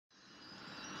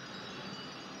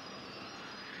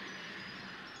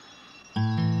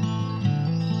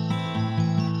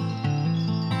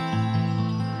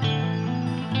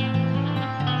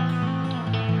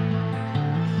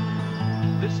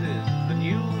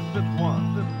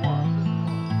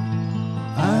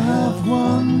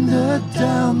wandered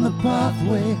down the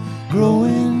pathway,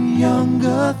 growing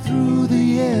younger through the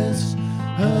years.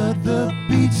 Heard the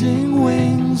beating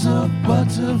wings of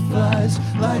butterflies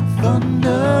like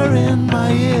thunder in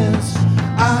my ears.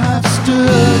 I have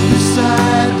stood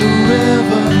beside the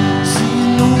river,